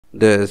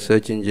The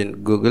search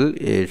engine Google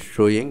is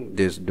showing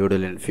this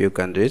doodle in few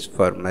countries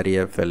for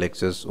María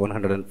Félix's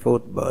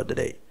 104th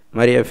birthday.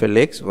 María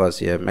Félix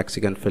was a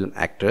Mexican film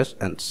actress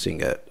and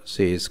singer.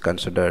 She is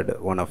considered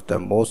one of the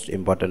most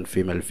important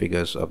female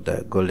figures of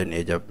the golden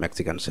age of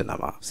Mexican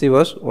cinema. She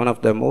was one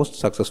of the most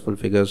successful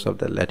figures of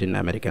the Latin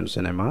American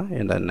cinema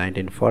in the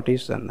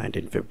 1940s and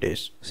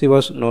 1950s. She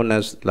was known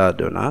as La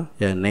Dona,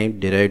 a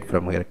name derived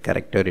from her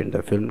character in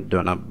the film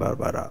Doña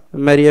Bárbara.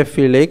 María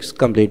Félix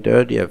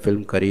completed a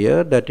film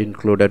career that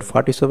included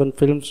 47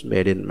 films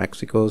made in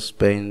Mexico,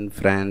 Spain,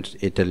 France,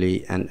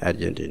 Italy, and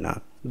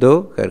Argentina.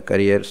 Though her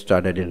career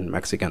started in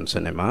Mexican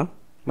cinema,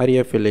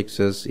 María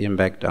Félix's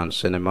impact on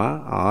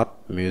cinema, art,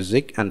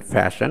 music, and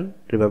fashion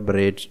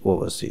reverberates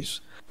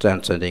overseas,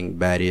 transcending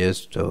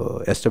barriers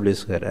to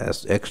establish her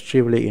as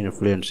extremely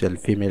influential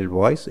female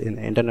voice in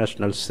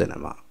international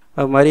cinema.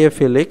 María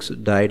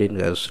Félix died in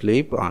her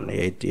sleep on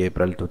 8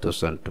 April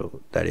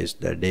 2002, that is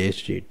the day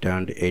she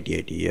turned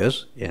 88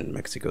 years in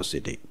Mexico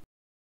City.